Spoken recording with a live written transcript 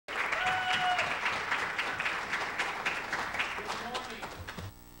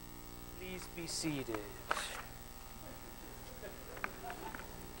seated.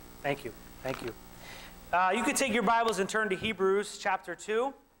 Thank you. Thank you. You can take your Bibles and turn to Hebrews chapter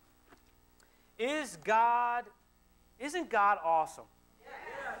 2. Isn't God awesome?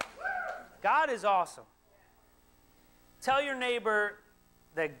 God is awesome. Tell your neighbor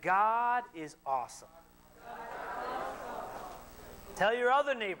that God is awesome. Tell your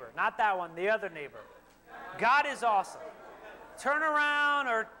other neighbor, not that one, the other neighbor. God is awesome. Turn around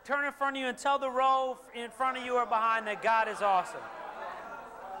or turn in front of you and tell the row in front of you or behind that God is awesome.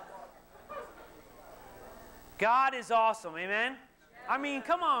 God is awesome, amen? I mean,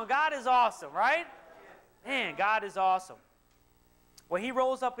 come on, God is awesome, right? Man, God is awesome. When he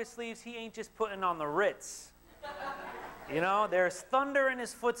rolls up his sleeves, he ain't just putting on the Ritz. You know, there's thunder in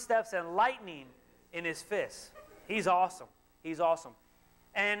his footsteps and lightning in his fists. He's awesome. He's awesome.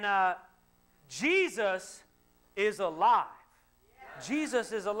 And Jesus is alive.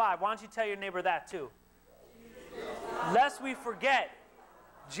 Jesus is alive. Why don't you tell your neighbor that too? Lest we forget,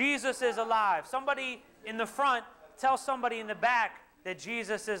 Jesus is alive. Somebody in the front, tell somebody in the back that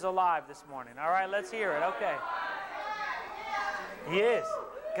Jesus is alive this morning. All right, let's hear it. Okay. He is.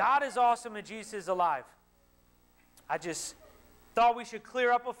 God is awesome and Jesus is alive. I just thought we should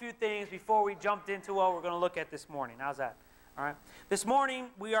clear up a few things before we jumped into what we're going to look at this morning. How's that? All right. This morning,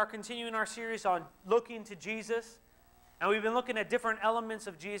 we are continuing our series on looking to Jesus. And we've been looking at different elements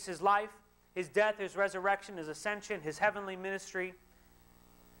of Jesus' life. His death, His resurrection, His ascension, His heavenly ministry.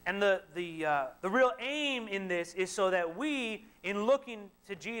 And the real aim in this is so that we, in looking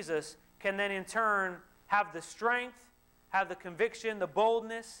to Jesus, can then in turn have the strength, have the conviction, the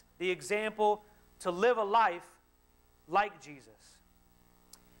boldness, the example to live a life like Jesus.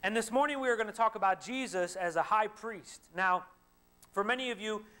 And this morning we are going to talk about Jesus as a high priest. Now, for many of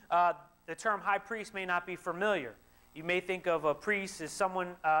you, the term high priest may not be familiar. You may think of a priest as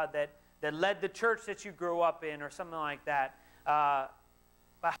someone that led the church that you grew up in or something like that.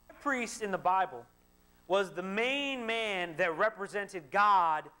 But high priest in the Bible was the main man that represented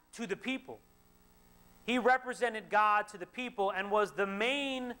God to the people. He represented God to the people and was the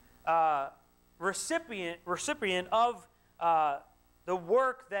main recipient of the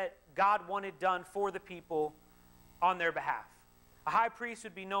work that God wanted done for the people on their behalf. A high priest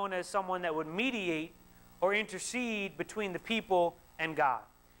would be known as someone that would mediate or intercede between the people and God.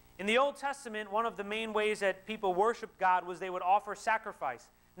 In the Old Testament, one of the main ways that people worshiped God was they would offer sacrifice,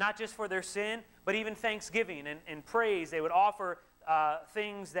 not just for their sin, but even thanksgiving and praise. They would offer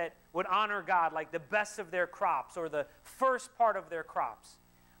things that would honor God, like the best of their crops or the first part of their crops.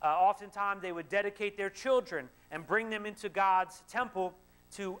 Oftentimes, they would dedicate their children and bring them into God's temple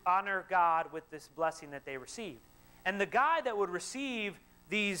to honor God with this blessing that they received. And the guy that would receive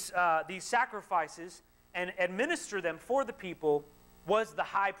these sacrifices and administer them for the people was the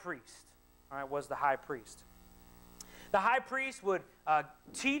high priest. All right, was the high priest. The high priest would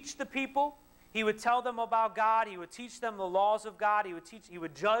teach the people. He would tell them about God. He would teach them the laws of God. He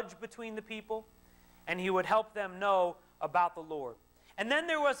would judge between the people, and he would help them know about the Lord. And then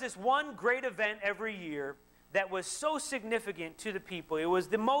there was this one great event every year that was so significant to the people. It was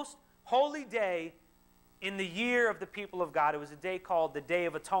the most holy day in the year of the people of God. It was a day called the Day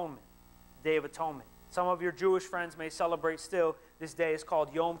of Atonement. Day of Atonement. Some of your Jewish friends may celebrate still. This day is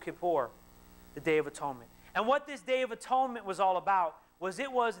called Yom Kippur, the Day of Atonement. And what this Day of Atonement was all about was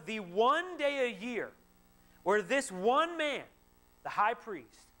it was the one day a year where this one man, the high priest,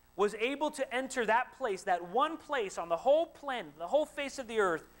 was able to enter that place, that one place on the whole planet, the whole face of the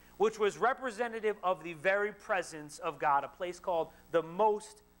earth, which was representative of the very presence of God, a place called the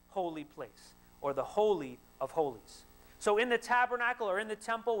most holy place, or the Holy of Holies. So in the tabernacle or in the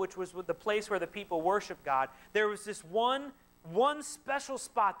temple, which was the place where the people worshiped God, there was this one special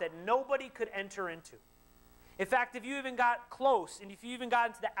spot that nobody could enter into. In fact, if you even got close, and if you even got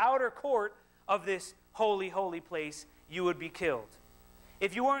into the outer court of this holy, holy place, you would be killed.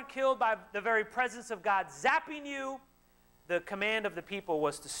 If you weren't killed by the very presence of God zapping you, the command of the people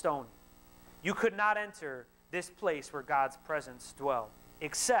was to stone you. You could not enter this place where God's presence dwelled,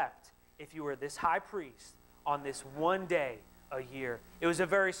 except if you were this high priest on this one day a year. It was a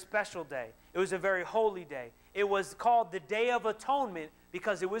very special day. It was a very holy day. It was called the Day of Atonement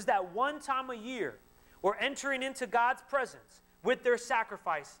because it was that one time a year where entering into God's presence with their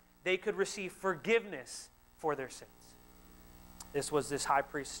sacrifice, they could receive forgiveness for their sins. This was this high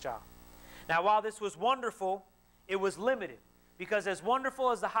priest's job. Now, while this was wonderful, it was limited because as wonderful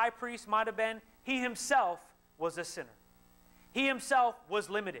as the high priest might have been, he himself was a sinner. He himself was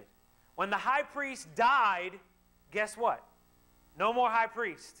limited. When the high priest died, guess what? No more high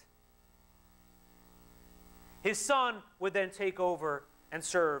priest. His son would then take over and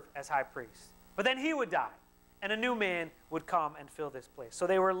serve as high priest. But then he would die, and a new man would come and fill this place. So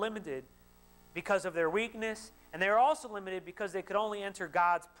they were limited because of their weakness, and they were also limited because they could only enter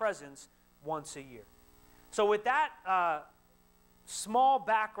God's presence once a year. So with that small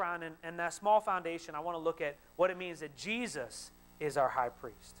background and that small foundation, I want to look at what it means that Jesus is our high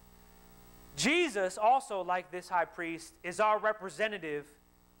priest. Jesus also, like this high priest, is our representative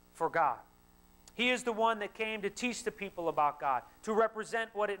for God. He is the one that came to teach the people about God, to represent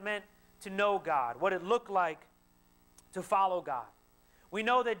what it meant to know God, what it looked like to follow God. We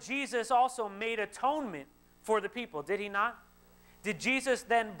know that Jesus also made atonement for the people, did he not? Did Jesus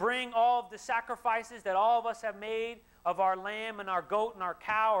then bring all of the sacrifices that all of us have made of our lamb and our goat and our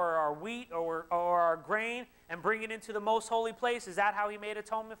cow or our wheat or our grain and bring it into the most holy place? Is that how he made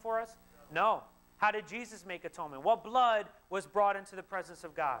atonement for us? No. How did Jesus make atonement? What blood was brought into the presence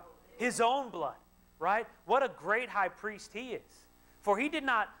of God? His own blood, right? What a great high priest he is. For he did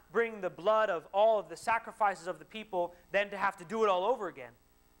not bring the blood of all of the sacrifices of the people then to have to do it all over again.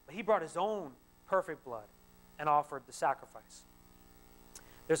 But he brought his own perfect blood and offered the sacrifice.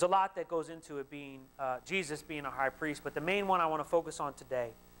 There's a lot that goes into it being Jesus being a high priest, but the main one I want to focus on today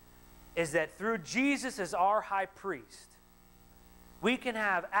is that through Jesus as our high priest, we can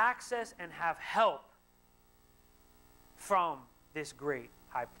have access and have help from this great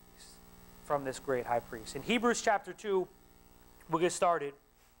high priest. From this great high priest. In Hebrews chapter 2, we'll get started.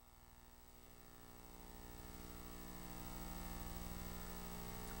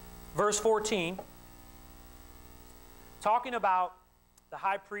 Verse 14, talking about the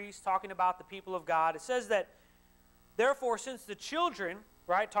high priest, talking about the people of God. It says that, therefore, since the children,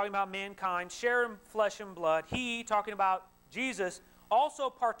 right, talking about mankind, share in flesh and blood, he, talking about Jesus, also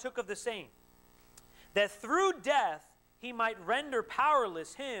partook of the same, that through death he might render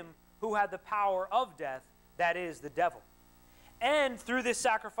powerless him who had the power of death, that is, the devil, and through this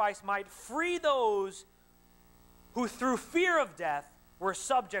sacrifice might free those who through fear of death were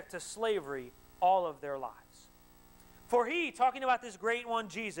subject to slavery all of their lives. For he, talking about this great one,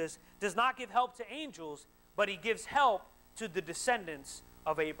 Jesus, does not give help to angels, but he gives help to the descendants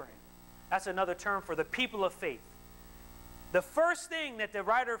of Abraham. That's another term for the people of faith. The first thing that the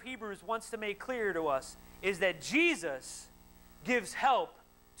writer of Hebrews wants to make clear to us is that Jesus gives help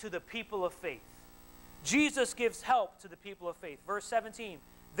to the people of faith. Jesus gives help to the people of faith. Verse 17,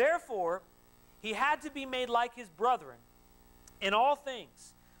 therefore, he had to be made like his brethren in all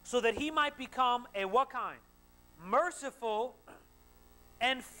things, so that he might become a what kind? Merciful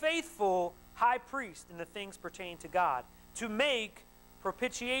and faithful high priest in the things pertaining to God, to make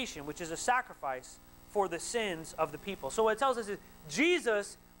propitiation, which is a sacrifice for the sins of the people. So what it tells us is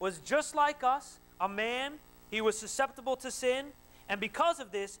Jesus was just like us, a man. He was susceptible to sin, and because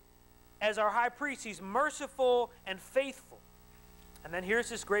of this, as our high priest, he's merciful and faithful. And then here's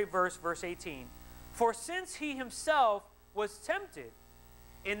this great verse, verse 18. For since he himself was tempted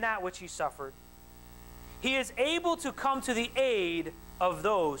in that which he suffered, he is able to come to the aid of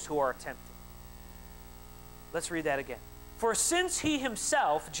those who are tempted. Let's read that again. For since he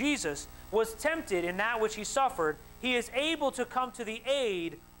himself, Jesus, was tempted in that which he suffered, he is able to come to the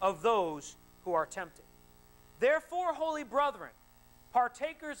aid of those who are tempted. Therefore, holy brethren,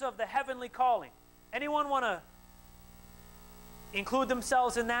 partakers of the heavenly calling. Anyone want to include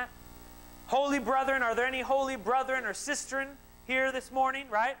themselves in that? Holy brethren, are there any holy brethren or sistren here this morning,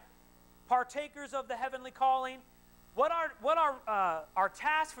 right? Partakers of the heavenly calling. What our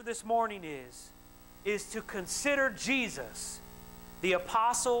task for this morning is to consider Jesus, the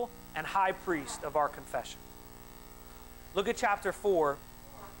apostle and high priest of our confession. Look at chapter 4,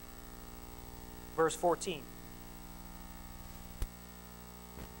 verse 14.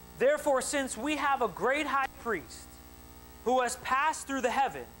 Therefore, since we have a great high priest who has passed through the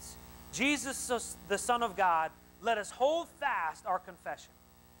heavens, Jesus, the Son of God, let us hold fast our confession.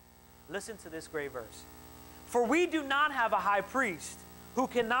 Listen to this great verse. For we do not have a high priest who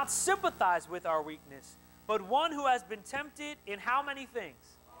cannot sympathize with our weakness, but one who has been tempted in how many things?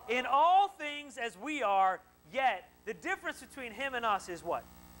 In all things as we are, yet the difference between him and us is what?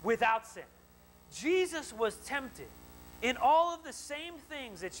 Without sin. Jesus was tempted in all of the same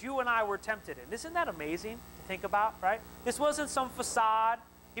things that you and I were tempted in. Isn't that amazing to think about, right? This wasn't some facade.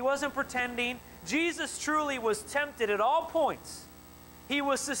 He wasn't pretending. Jesus truly was tempted at all points. He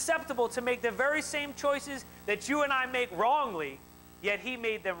was susceptible to make the very same choices that you and I make wrongly, yet he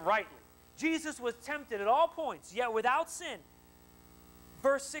made them rightly. Jesus was tempted at all points, yet without sin.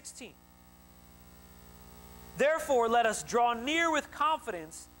 Verse 16. Therefore, let us draw near with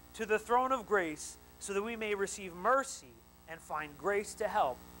confidence to the throne of grace, so that we may receive mercy and find grace to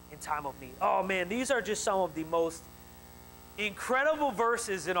help in time of need. Oh man, these are just some of the most incredible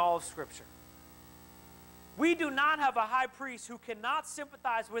verses in all of Scripture. We do not have a high priest who cannot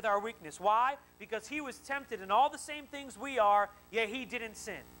sympathize with our weakness. Why? Because he was tempted in all the same things we are, yet he didn't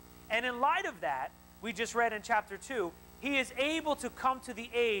sin. And in light of that, we just read in chapter 2, he is able to come to the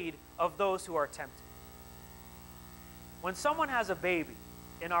aid of those who are tempted. When someone has a baby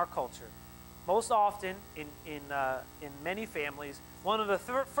in our culture, most often in many families, one of the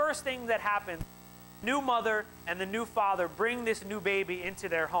first things that happens, new mother and the new father bring this new baby into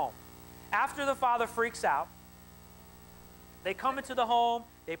their home. After the father freaks out, they come into the home,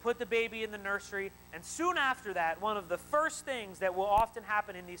 they put the baby in the nursery, and soon after that, one of the first things that will often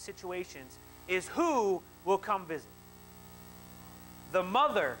happen in these situations is who will come visit? The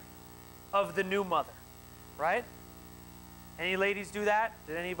mother of the new mother, right? Any ladies do that?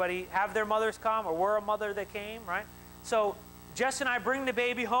 Did anybody have their mothers come, or were a mother that came, right? So Jess and I bring the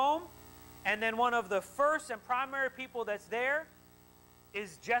baby home, and then one of the first and primary people that's there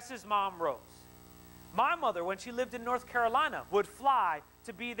is Jess's mom, Rose. My mother, when she lived in North Carolina, would fly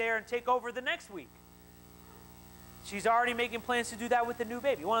to be there and take over the next week. She's already making plans to do that with the new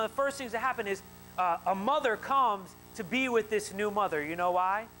baby. One of the first things that happen is a mother comes to be with this new mother. You know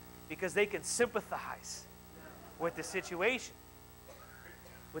why? Because they can sympathize with the situation.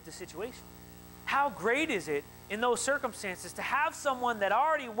 With the situation. How great is it in those circumstances to have someone that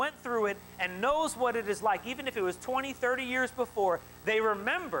already went through it and knows what it is like, even if it was 20, 30 years before, they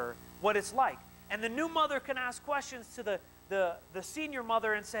remember what it's like. And the new mother can ask questions to the senior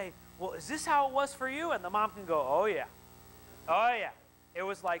mother and say, well, is this how it was for you? And the mom can go, oh yeah, it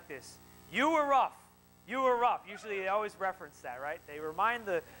was like this. You were rough. You were rough. Usually they always reference that, right? They remind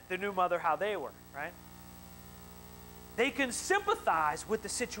the new mother how they were, right? They can sympathize with the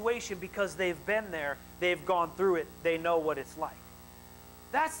situation because they've been there, they've gone through it, they know what it's like.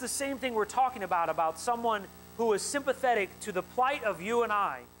 That's the same thing we're talking about someone who is sympathetic to the plight of you and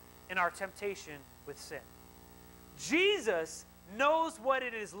I in our temptation with sin. Jesus knows what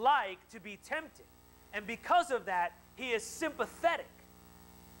it is like to be tempted, and because of that, he is sympathetic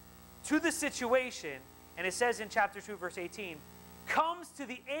to the situation, and it says in chapter 2, verse 18, comes to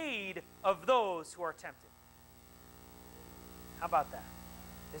the aid of those who are tempted. How about that?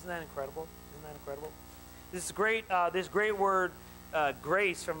 Isn't that incredible? Isn't that incredible? This great word,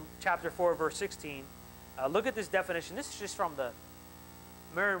 grace, from chapter 4, verse 16. Look at this definition. This is just from the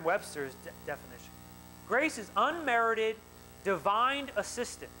Merriam-Webster's definition. Grace is unmerited, divine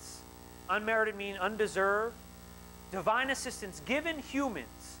assistance. Unmerited meaning undeserved. Divine assistance given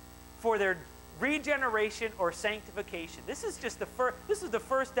humans for their regeneration or sanctification. This is just the first. This is the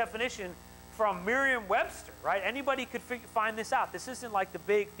first definition from Merriam-Webster, right? Anybody could find this out. This isn't like the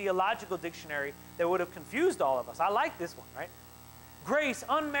big theological dictionary that would have confused all of us. I like this one, right? Grace,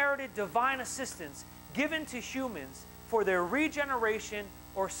 unmerited divine assistance given to humans for their regeneration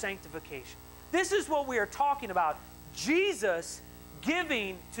or sanctification. This is what we are talking about. Jesus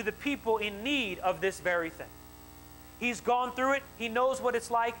giving to the people in need of this very thing. He's gone through it. He knows what it's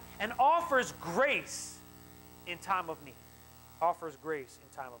like and offers grace in time of need. Offers grace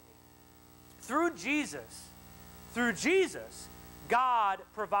in time of need. Through Jesus, God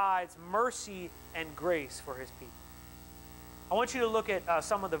provides mercy and grace for his people. I want you to look at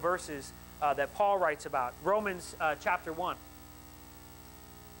some of the verses that Paul writes about. Romans chapter 1.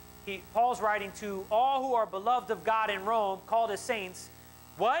 Paul's writing to all who are beloved of God in Rome, called as saints.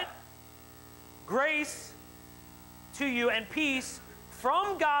 What? Grace to you and peace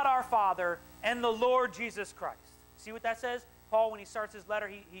from God our Father and the Lord Jesus Christ. See what that says? Paul, when he starts his letter,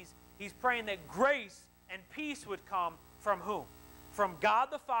 he's praying that grace and peace would come from whom? From God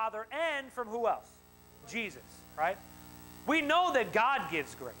the Father and from who else? Jesus, right? We know that God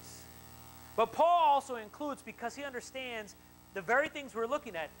gives grace. But Paul also includes, because he understands the very things we're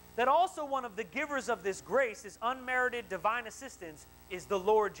looking at, that also one of the givers of this grace, this unmerited divine assistance, is the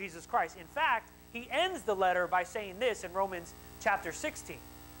Lord Jesus Christ. In fact, he ends the letter by saying this in Romans chapter 16.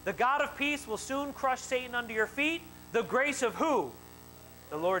 The God of peace will soon crush Satan under your feet. The grace of who?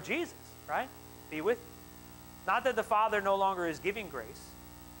 The Lord Jesus, right? Be with you. Not that the Father no longer is giving grace,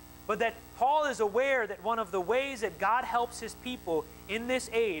 but that Paul is aware that one of the ways that God helps his people in this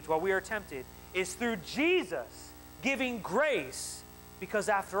age while we are tempted is through Jesus giving grace, because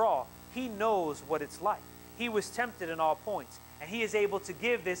after all, he knows what it's like. He was tempted in all points, and he is able to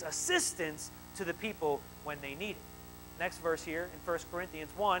give this assistance to the people when they need it. Next verse here in 1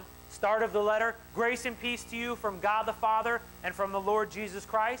 Corinthians 1, start of the letter, grace and peace to you from God the Father and from the Lord Jesus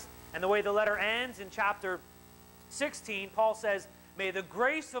Christ. And the way the letter ends in chapter 16, Paul says, may the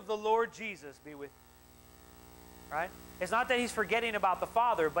grace of the Lord Jesus be with you. Right? It's not that he's forgetting about the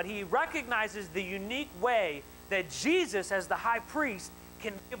Father, but he recognizes the unique way that Jesus, as the high priest,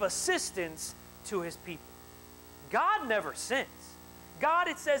 can give assistance to his people. God never sins. God,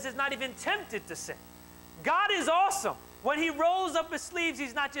 it says, is not even tempted to sin. God is awesome. When he rolls up his sleeves,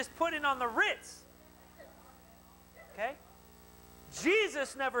 he's not just putting on the Ritz. Okay?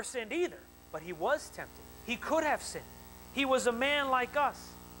 Jesus never sinned either, but he was tempted. He could have sinned. He was a man like us.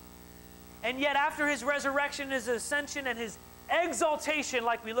 And yet after his resurrection, his ascension, and his exaltation,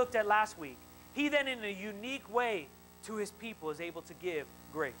 like we looked at last week, he then in a unique way to his people is able to give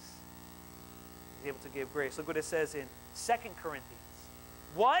grace. He's able to give grace. Look what it says in 2 Corinthians.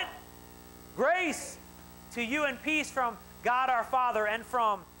 What? Grace to you and peace from God our Father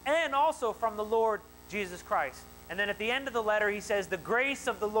and also from the Lord Jesus Christ. And then at the end of the letter he says, the grace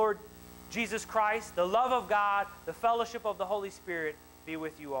of the Lord Jesus Christ, the love of God, the fellowship of the Holy Spirit be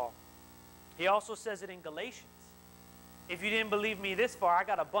with you all. He also says it in Galatians. If you didn't believe me this far, I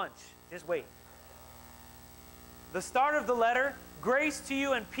got a bunch. Just wait. The start of the letter, grace to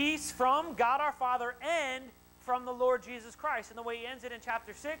you and peace from God our Father and from the Lord Jesus Christ. And the way he ends it in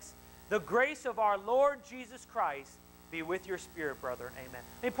chapter 6, the grace of our Lord Jesus Christ be with your spirit, brethren. Amen.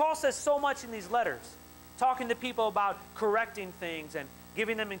 I mean, Paul says so much in these letters, talking to people about correcting things and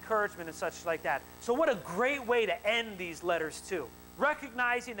giving them encouragement and such like that. So what a great way to end these letters too.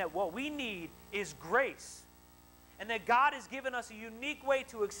 Recognizing that what we need is grace. And that God has given us a unique way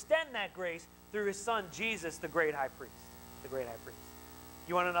to extend that grace through his son, Jesus, the great high priest. The great high priest.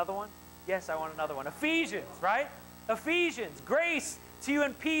 You want another one? Yes, I want another one. Ephesians, right? Ephesians. Grace to you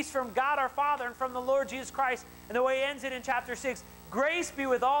and peace from God our Father and from the Lord Jesus Christ. And the way he ends it in chapter 6, grace be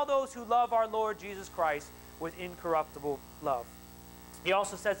with all those who love our Lord Jesus Christ with incorruptible love. He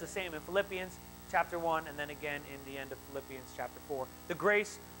also says the same in Philippians chapter 1 and then again in the end of Philippians chapter 4. The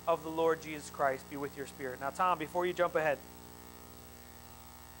grace of the Lord Jesus Christ be with your spirit. Now, Tom, before you jump ahead,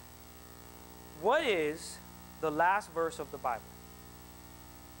 what is the last verse of the Bible?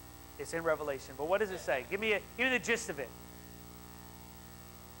 It's in Revelation, but what does it say? Give me the gist of it.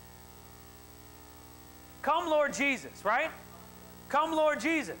 Come, Lord Jesus, right? Come, Lord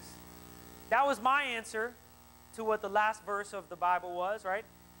Jesus. That was my answer to what the last verse of the Bible was, right?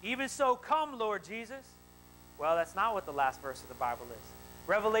 Even so, come, Lord Jesus. Well, that's not what the last verse of the Bible is.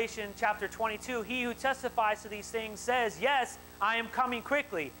 Revelation chapter 22, he who testifies to these things says, yes, I am coming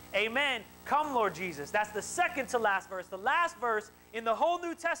quickly. Amen. Come, Lord Jesus. That's the second to last verse. The last verse in the whole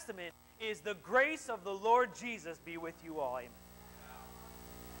New Testament is the grace of the Lord Jesus be with you all. Amen.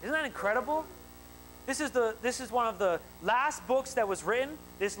 Isn't that incredible? This is one of the last books that was written,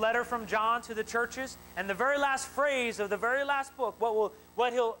 this letter from John to the churches, and the very last phrase of the very last book,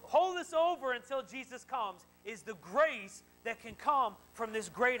 what he'll hold us over until Jesus comes, is the grace that can come from this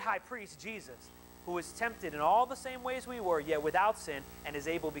great high priest, Jesus, who was tempted in all the same ways we were, yet without sin, and is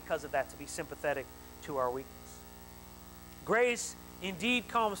able because of that to be sympathetic to our weakness. Grace indeed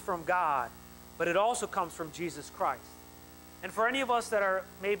comes from God, but it also comes from Jesus Christ. And for any of us that are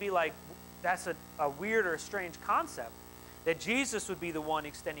maybe like, that's a weird or a strange concept, that Jesus would be the one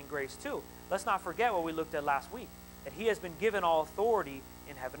extending grace to. Let's not forget what we looked at last week, that he has been given all authority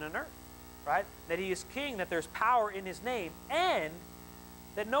in heaven and earth, right? That he is king, that there's power in his name, and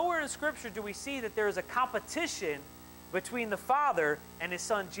that nowhere in Scripture do we see that there is a competition between the Father and his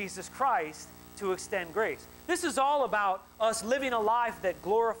Son, Jesus Christ, to extend grace. This is all about us living a life that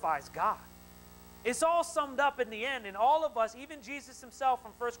glorifies God. It's all summed up in the end, and all of us, even Jesus himself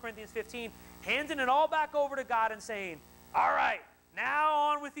from 1 Corinthians 15, handing it all back over to God and saying, all right, now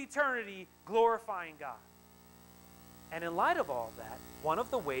on with eternity, glorifying God. And in light of all that, one of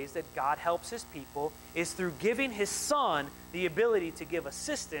the ways that God helps his people is through giving his Son the ability to give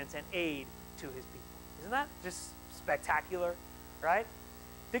assistance and aid to his people. Isn't that just spectacular, right?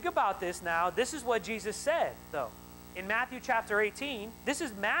 Think about this now. This is what Jesus said, though. In Matthew chapter 18, this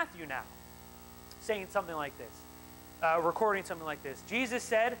is Matthew now, saying something like this, recording something like this. Jesus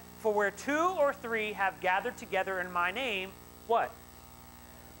said, for where 2 or 3 have gathered together in my name, what?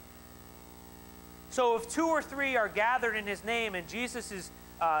 So if 2 or 3 are gathered in his name and Jesus is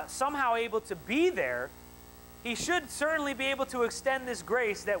somehow able to be there, he should certainly be able to extend this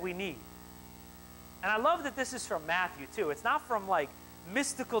grace that we need. And I love that this is from Matthew too. It's not from like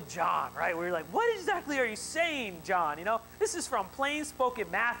mystical John, right? Where you're like, what exactly are you saying, John? You know, this is from plain spoken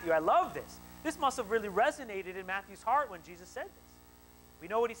Matthew. I love this. This must have really resonated in Matthew's heart when Jesus said this. We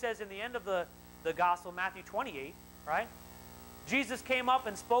know what he says in the end of the gospel, Matthew 28, right? Jesus came up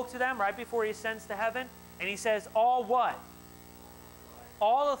and spoke to them right before he ascends to heaven, and he says, all what?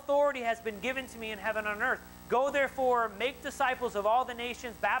 All authority has been given to me in heaven and on earth. Go therefore, make disciples of all the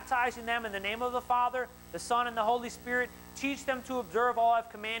nations, baptizing them in the name of the Father, the Son, and the Holy Spirit. Teach them to observe all I've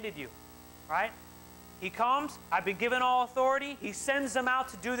commanded you, right? He comes, I've been given all authority. He sends them out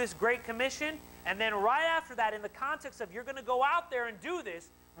to do this great commission. And then right after that, in the context of you're going to go out there and do this,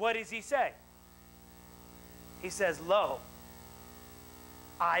 what does he say? He says, lo,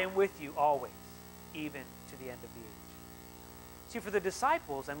 I am with you always, even to the end of the age. See, for the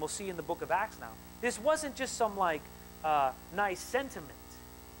disciples, and we'll see in the book of Acts now, this wasn't just some like nice sentiment.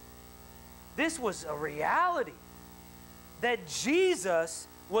 This was a reality that Jesus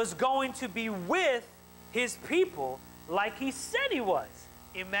was going to be with his people like he said he was.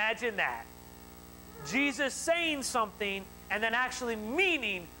 Imagine that. Jesus saying something and then actually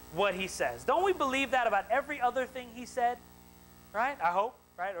meaning what he says. Don't we believe that about every other thing he said? Right? I hope,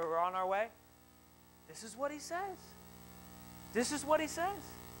 right? Or we're on our way. This is what he says. This is what he says.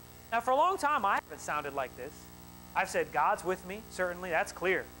 Now, for a long time, I haven't sounded like this. I've said, God's with me, certainly. That's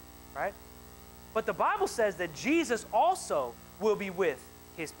clear, right? But the Bible says that Jesus also will be with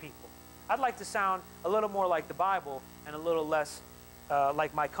his people. I'd like to sound a little more like the Bible and a little less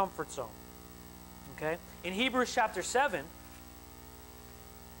like my comfort zone. Okay? In Hebrews chapter 7,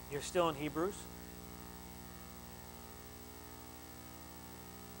 you're still in Hebrews.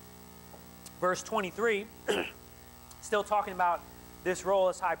 Verse 23, still talking about this role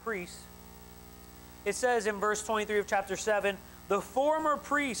as high priest. It says in verse 23 of chapter 7, the former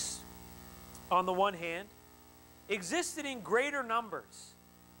priests, on the one hand, existed in greater numbers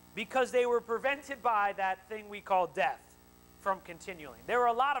because they were prevented by that thing we call death from continuing. There were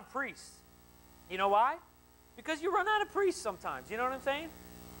a lot of priests. You know why? Because you run out of priests sometimes. You know what I'm saying?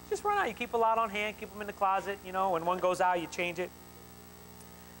 Just run out. You keep a lot on hand, keep them in the closet. You know, when one goes out, you change it.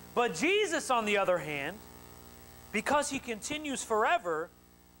 But Jesus, on the other hand, because he continues forever,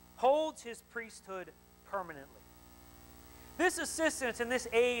 holds his priesthood permanently. This assistance and this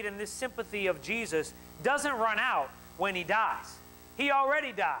aid and this sympathy of Jesus doesn't run out when he dies. He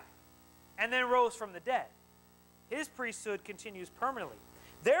already died and then rose from the dead. His priesthood continues permanently.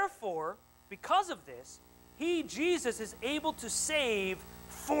 Therefore, because of this, he, Jesus, is able to save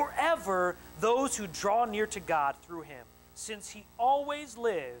forever those who draw near to God through him, since he always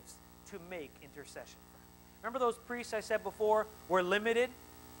lives to make intercession for him. Remember those priests I said before were limited,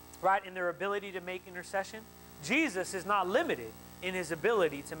 right, in their ability to make intercession? Jesus is not limited in his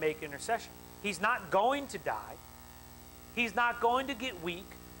ability to make intercession. He's not going to die. He's not going to get weak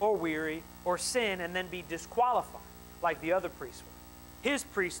or weary or sin and then be disqualified like the other priests were. His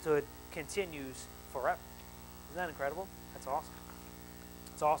priesthood continues forever. Isn't that incredible? That's awesome.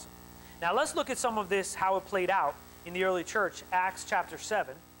 It's awesome. Now let's look at some of this, how it played out in the early church, Acts chapter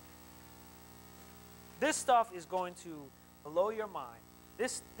 7. This stuff is going to blow your mind.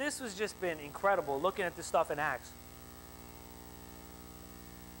 This has just been incredible looking at this stuff in Acts.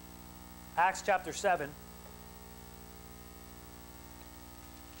 Acts chapter 7.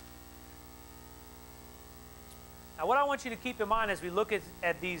 Now what I want you to keep in mind as we look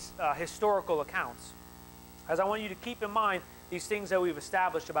at these historical accounts, as I want you to keep in mind these things that we've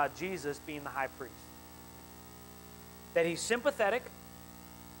established about Jesus being the high priest. That he's sympathetic,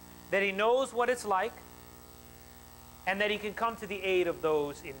 that he knows what it's like, and that he can come to the aid of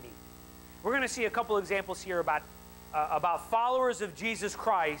those in need. We're going to see a couple examples here about followers of Jesus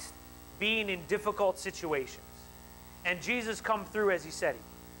Christ being in difficult situations. And Jesus come through as he said he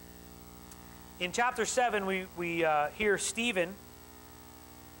would. In chapter 7, we hear Stephen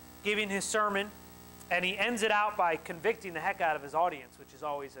giving his sermon, and he ends it out by convicting the heck out of his audience, which is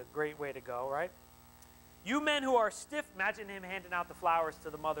always a great way to go, right? You men who are stiff, imagine him handing out the flowers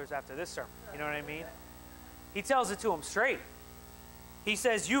to the mothers after this sermon. You know what I mean? He tells it to them straight. He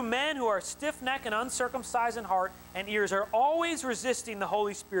says, you men who are stiff-necked and uncircumcised in heart and ears are always resisting the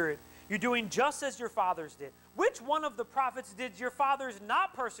Holy Spirit. You're doing just as your fathers did. Which one of the prophets did your fathers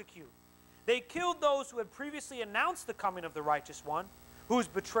not persecute? They killed those who had previously announced the coming of the righteous one, whose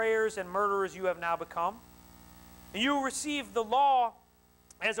betrayers and murderers you have now become. And you received the law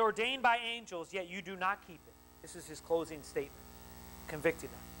as ordained by angels, yet you do not keep it. This is his closing statement, convicting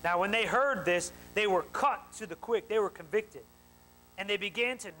them. Now, when they heard this, they were cut to the quick. They were convicted. And they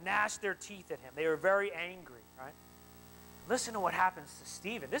began to gnash their teeth at him. They were very angry, right? Listen to what happens to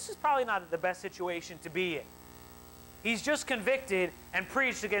Stephen. This is probably not the best situation to be in. He's just convicted and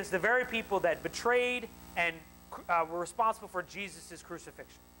preached against the very people that betrayed and were responsible for Jesus'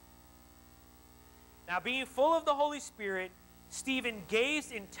 crucifixion. Now, being full of the Holy Spirit, Stephen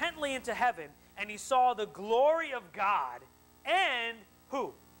gazed intently into heaven, and he saw the glory of God and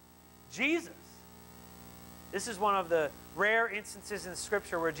who? Jesus. This is one of the rare instances in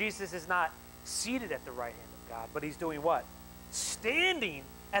Scripture where Jesus is not seated at the right hand of God, but he's doing what? Standing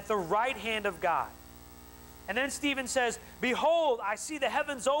at the right hand of God. And then Stephen says, behold, I see the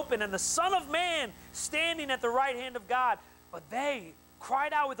heavens open and the Son of Man standing at the right hand of God. But they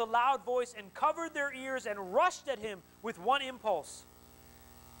cried out with a loud voice and covered their ears and rushed at him with one impulse.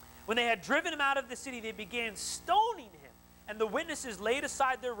 When they had driven him out of the city, they began stoning him. And the witnesses laid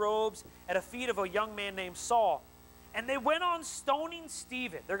aside their robes at the feet of a young man named Saul. And they went on stoning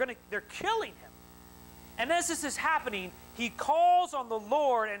Stephen. They're killing him. And as this is happening, he calls on the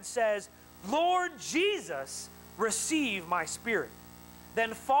Lord and says, Lord Jesus, receive my spirit.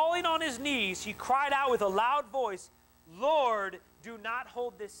 Then falling on his knees, he cried out with a loud voice, Lord, do not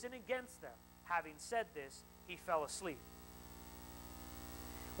hold this sin against them. Having said this, he fell asleep.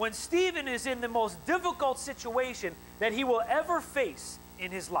 When Stephen is in the most difficult situation that he will ever face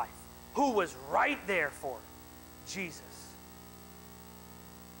in his life, who was right there for him? Jesus.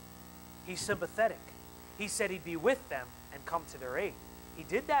 He's sympathetic. He said he'd be with them and come to their aid. He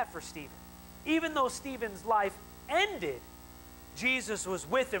did that for Stephen. Even though Stephen's life ended, Jesus was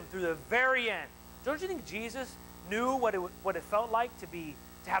with him through the very end. Don't you think Jesus knew what it felt like to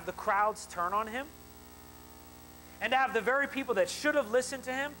have the crowds turn on him? And to have the very people that should have listened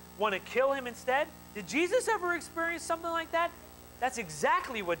to him want to kill him instead? Did Jesus ever experience something like that? That's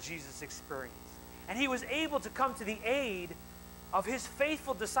exactly what Jesus experienced. And he was able to come to the aid of his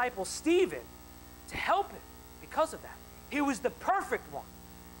faithful disciple Stephen to help him because of that. He was the perfect one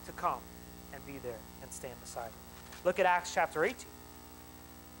to come and be there and stand beside him. Look at Acts chapter 18.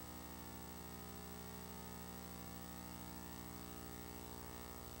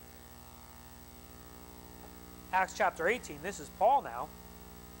 Acts chapter 18, this is Paul now.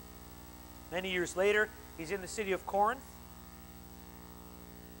 Many years later, he's in the city of Corinth.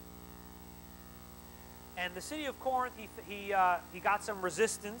 And the city of Corinth, he got some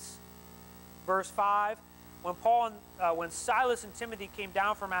resistance. Verse 5, when Silas and Timothy came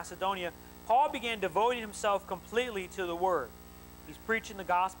down from Macedonia, Paul began devoting himself completely to the word. He's preaching the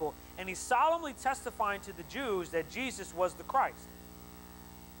gospel, and he's solemnly testifying to the Jews that Jesus was the Christ.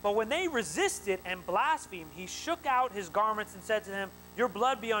 But when they resisted and blasphemed, he shook out his garments and said to them, your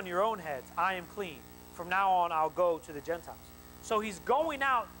blood be on your own heads. I am clean. From now on, I'll go to the Gentiles. So he's going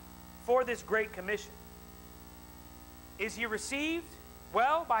out for this great commission. Is he received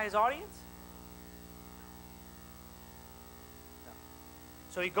well by his audience? No.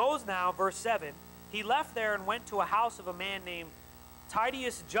 So he goes now, verse 7. He left there and went to a house of a man named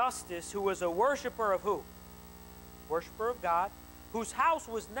Titius Justus, who was a worshiper of who? Worshiper of God, whose house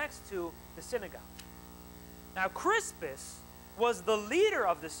was next to the synagogue. Now Crispus was the leader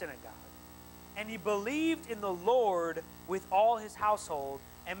of the synagogue, and he believed in the Lord with all his household,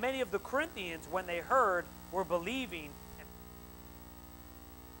 and many of the Corinthians, when they heard, were believing.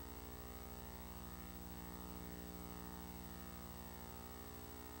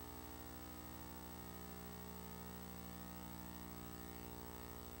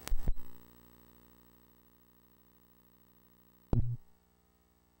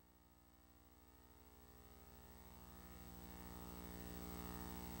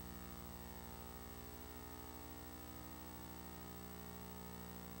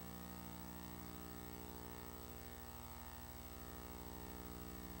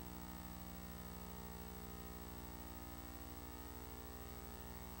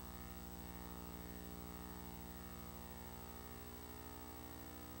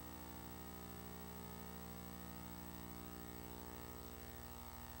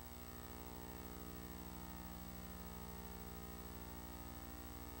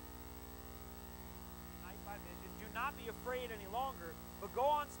 Do not be afraid any longer, but go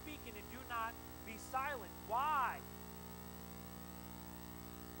on speaking and do not be silent. Why?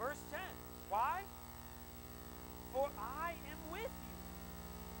 Verse 10. Why? For I am with you.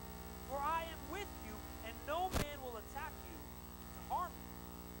 For I am with you, and no man will attack you to harm you.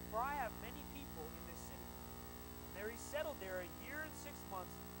 For I have many people in this city. And there he settled there 1 year and 6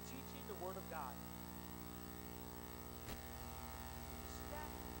 months, teaching the word of God.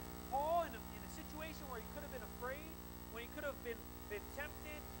 Paul, in a situation where he could have been afraid, when he could have been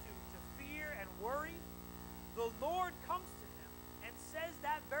tempted to fear and worry, the Lord comes to him and says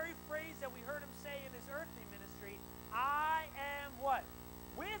that very phrase that we heard him say in his earthly ministry, I am what?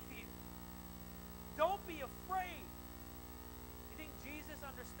 With you. Don't be afraid. You think Jesus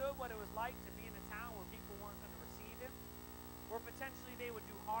understood what it was like to be in a town where people weren't going to receive him? Where potentially they would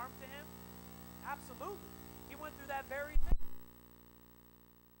do harm to him? Absolutely. He went through that very thing.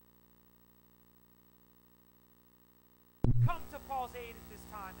 Come to Paul's aid at this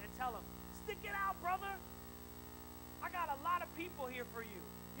time and tell him, stick it out, brother. I got a lot of people here for you.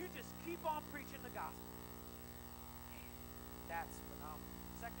 You just keep on preaching the gospel. Man, that's phenomenal.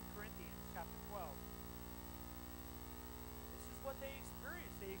 2 Corinthians chapter 12. This is what they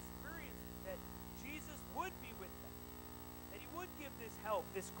experienced. They experienced that Jesus would be with them. That he would give this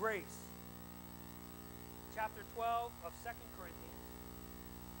about this grace. Chapter 12 of 2 Corinthians.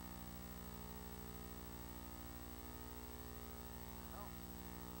 Oh.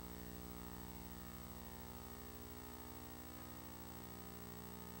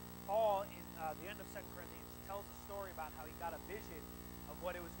 Paul, in the end of 2 Corinthians, tells a story about how he got a vision of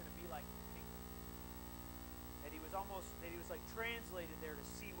what it was going to be like in the kingdom. That he was like translated there to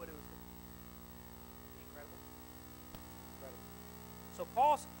see what it was going to be. Incredible. Incredible. So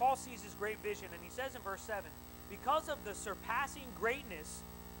Paul sees his great vision, and he says in verse 7, because of the surpassing greatness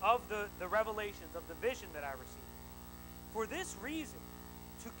of the revelations, of the vision that I received, for this reason,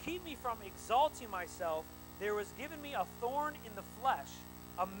 to keep me from exalting myself, there was given me a thorn in the flesh,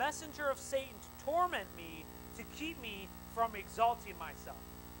 a messenger of Satan to torment me, to keep me from exalting myself.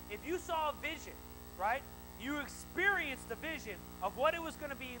 If you saw a vision, right? You experienced the vision of what it was going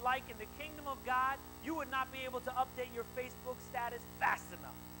to be like in the kingdom of God, you would not be able to update your Facebook status fast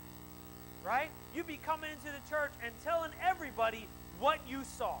enough. Right? You'd be coming into the church and telling everybody what you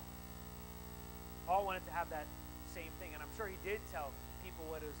saw. Paul wanted to have that same thing, and I'm sure he did tell people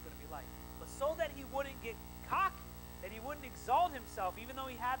what it was going to be like. But so that he wouldn't get cocky, that he wouldn't exalt himself, even though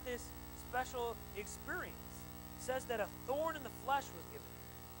he had this special experience, it says that a thorn in the flesh was given him.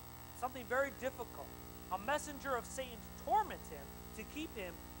 Something very difficult. A messenger of Satan to torment him, to keep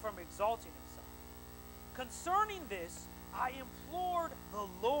him from exalting himself. Concerning this, I implored the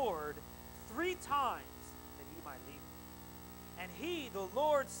Lord 3 times that he might leave me. And he, the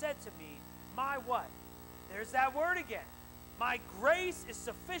Lord, said to me, my what? There's that word again. My grace is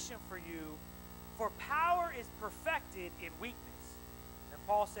sufficient for you, for power is perfected in weakness. And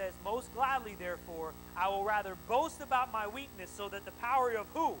Paul says, most gladly, therefore, I will rather boast about my weakness, so that the power of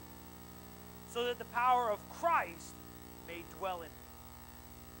who? So that the power of Christ may dwell in me.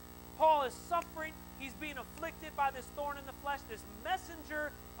 Paul is suffering. He's being afflicted by this thorn in the flesh, this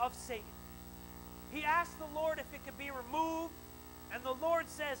messenger of Satan. He asked the Lord if it could be removed, and the Lord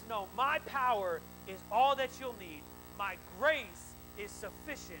says, no, my power is all that you'll need. My grace is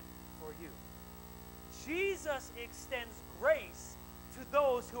sufficient for you. Jesus extends grace to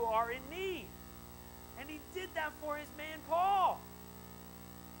those who are in need. And he did that for his man Paul,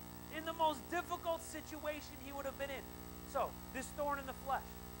 in the most difficult situation he would have been in. So, this thorn in the flesh.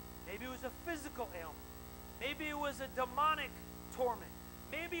 Maybe it was a physical ailment. Maybe it was a demonic torment.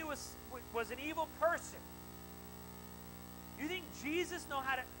 Maybe it was an evil person. You think Jesus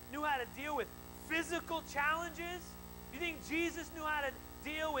knew how to deal with physical challenges? You think Jesus knew how to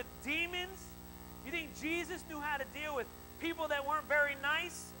deal with demons? You think Jesus knew how to deal with people that weren't very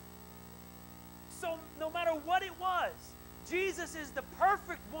nice? So no matter what it was, Jesus is the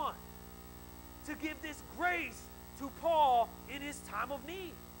perfect one to give this grace to Paul in his time of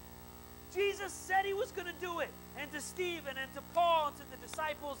need. Jesus said he was going to do it. And to Stephen and to Paul and to the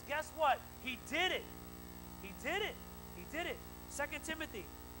disciples, guess what? He did it. He did it. He did it. 2 Timothy.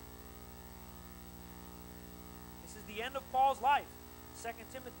 This is the end of Paul's life. 2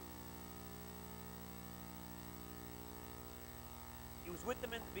 Timothy. He was with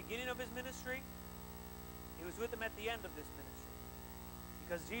them at the beginning of his ministry. He was with them at the end of this ministry.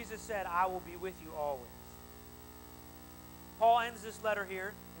 Because Jesus said, I will be with you always. Paul ends this letter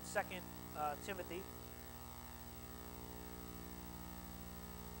here in 2 Timothy.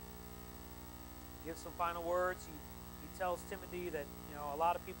 Gives some final words. He tells Timothy that, a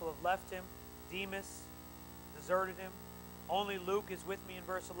lot of people have left him. Demas deserted him. Only Luke is with me in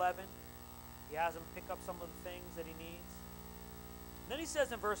verse 11. He has him pick up some of the things that he needs. Then he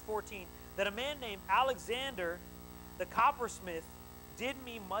says in verse 14 that a man named Alexander, the coppersmith, did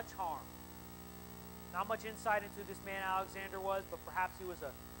me much harm. Not much insight into this man Alexander was, but perhaps he was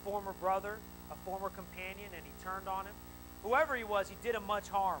a former brother, a former companion, and he turned on him. Whoever he was, he did him much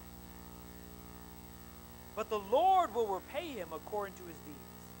harm. But the Lord will repay him according to his deeds.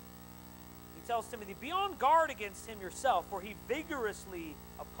 He tells Timothy, be on guard against him yourself, for he vigorously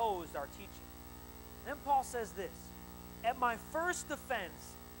opposed our teaching. Then Paul says this, at my first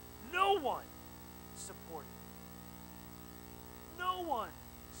offense, no one supported me. No one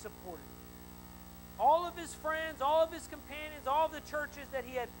supported me. All of his friends, all of his companions, all of the churches that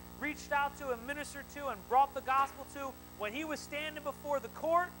he had reached out to and ministered to and brought the gospel to, when he was standing before the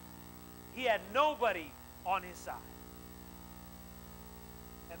court, he had nobody on his side.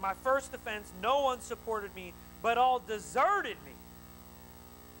 At my first offense, no one supported me, but all deserted me.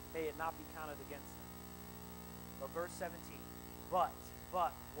 May it not be counted against them. But verse 17, but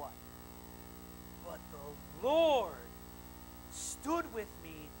what? But the Lord stood with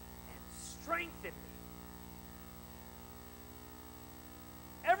me and strengthened me.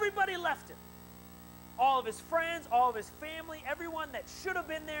 Everybody left him. all of his friends, all of his family, everyone that should have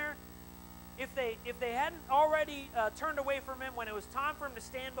been there, if they hadn't already turned away from him when it was time for him to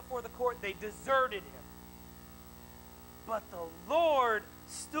stand before the court, they deserted him. But the Lord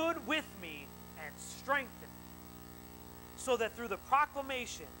stood with me and strengthened me, so that through the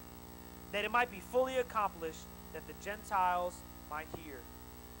proclamation that it might be fully accomplished, that the Gentiles might hear,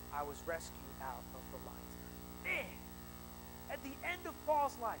 I was rescued out of the lion's den. Man, at the end of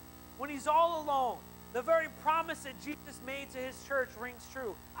Paul's life, when he's all alone, the very promise that Jesus made to his church rings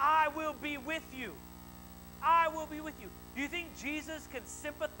true. I will be with you. I will be with you. Do you think Jesus can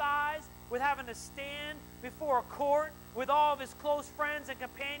sympathize with having to stand before a court with all of his close friends and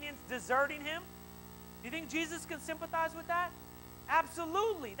companions deserting him? Do you think Jesus can sympathize with that?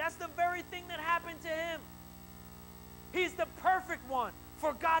 Absolutely. That's the very thing that happened to him. He's the perfect one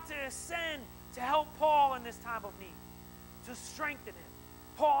for God to ascend to help Paul in this time of need, to strengthen him.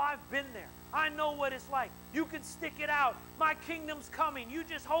 Paul, I've been there. I know what it's like. You can stick it out. My kingdom's coming. You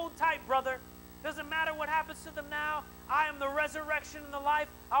just hold tight, brother. Doesn't matter what happens to them now. I am the resurrection and the life.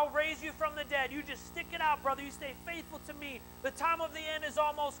 I'll raise you from the dead. You just stick it out, brother. You stay faithful to me. The time of the end is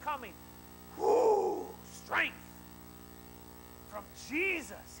almost coming. Whoo! Strength from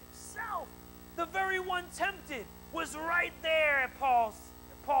Jesus himself. The very one tempted was right there at Paul's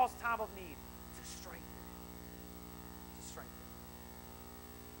time of need to strengthen him. To strengthen him.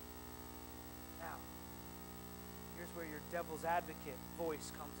 Now, here's where your devil's advocate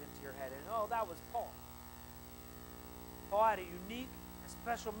voice comes into your head. And oh, that was Paul. Paul had a unique and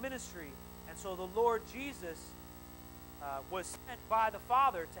special ministry. And so the Lord Jesus was sent by the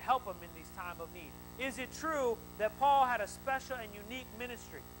Father to help him in these times of need. Is it true that Paul had a special and unique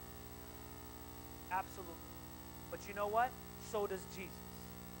ministry? Absolutely. But you know what? So does Jesus.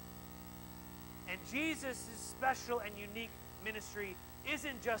 And Jesus' special and unique ministry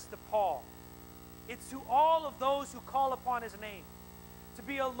isn't just to Paul. It's to all of those who call upon his name. To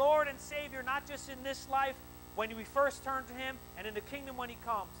be a Lord and Savior, not just in this life when we first turn to him and in the kingdom when he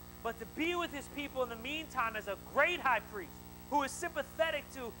comes, but to be with his people in the meantime as a great high priest who is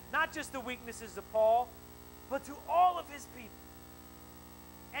sympathetic to not just the weaknesses of Paul, but to all of his people.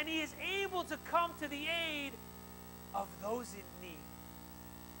 And he is able to come to the aid of those in need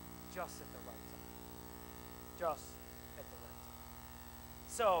just at the right time. Just at the right time.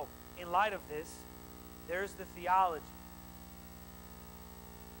 So, in light of this, there's the theology.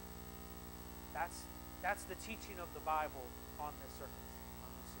 That's the teaching of the Bible on this situation.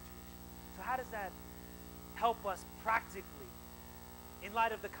 So how does that help us practically in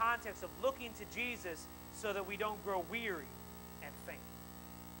light of the context of looking to Jesus so that we don't grow weary and faint?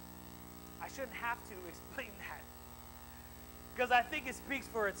 I shouldn't have to explain that because I think it speaks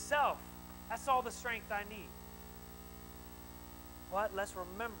for itself. That's all the strength I need. But let's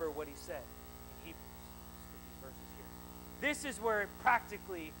remember what he said in Hebrews. Let's look at these verses here. This is where it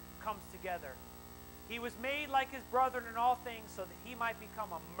practically comes together. He was made like his brethren in all things so that he might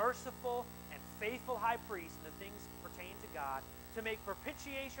become a merciful and faithful high priest in the things pertaining to God, to make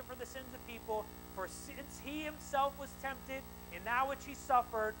propitiation for the sins of people. For since he himself was tempted in that which he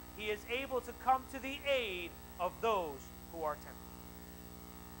suffered, he is able to come to the aid of those who are tempted.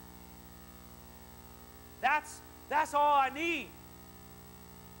 That's all I need.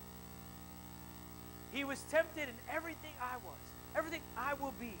 He was tempted in everything I was, everything I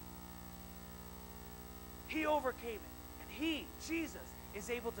will be. He overcame it. And he, Jesus, is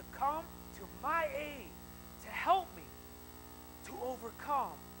able to come to my aid, to help me to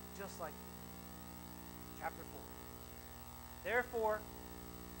overcome just like you. Chapter 4. Therefore,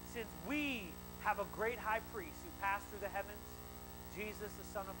 since we have a great high priest who passed through the heavens, Jesus, the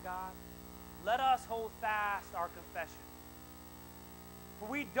Son of God, let us hold fast our confession. For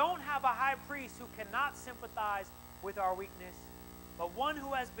we don't have a high priest who cannot sympathize with our weakness, but one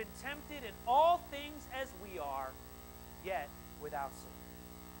who has been tempted in all things as we are, yet without sin.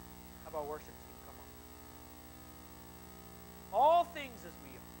 How about worship team? Come on. All things as we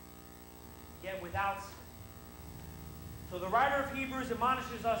are, yet without sin. So the writer of Hebrews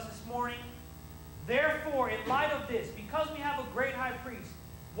admonishes us this morning, therefore, in light of this, because we have a great high priest,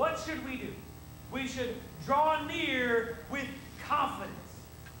 what should we do? We should draw near with confidence.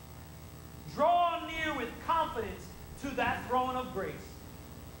 Draw near with confidence to that throne of grace,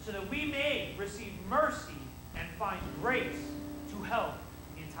 so that we may receive mercy and find grace to help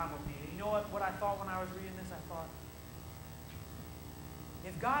in time of need. And you know what I thought when I was reading this? I thought,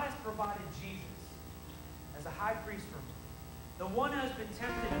 if God has provided Jesus as a high priest for me, the one who has been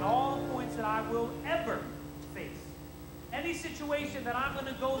tempted in all the points that I will ever face, any situation that I'm going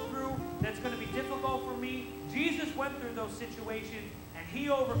to go through that's going to be difficult for me, Jesus went through those situations and he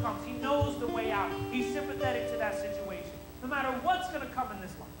overcomes. He knows the way out. He's sympathetic to that situation, no matter what's going to come in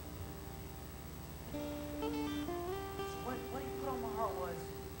this life. So what he put on my heart was,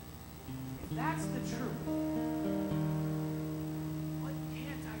 if that's the truth, what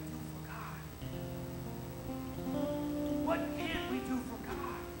can't I do for God? What can't we do for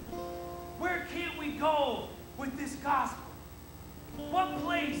God? Where can't we go with this gospel? What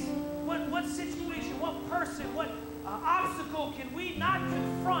place, what situation, what person, what obstacle can we not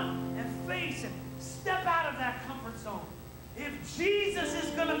confront and face and step out of that comfort zone? If Jesus is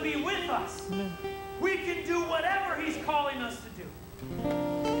going to be with us, we can do whatever he's calling us to do.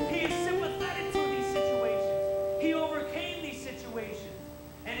 He is sympathetic to these situations. He overcame these situations.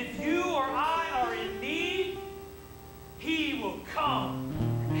 And if you or I are in need, he will come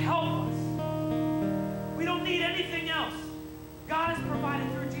and help us. We don't need anything else. God has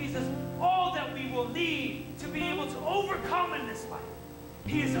provided through Jesus all that we will need to be able to overcome in this life.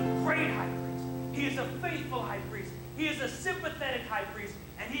 He is a great high priest. He is a faithful high priest. He is a sympathetic high priest.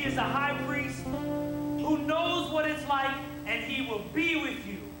 And he is a high priest who knows what it's like, and he will be with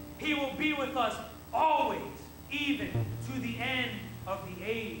you. He will be with us always, even to the end of the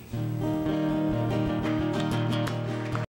age.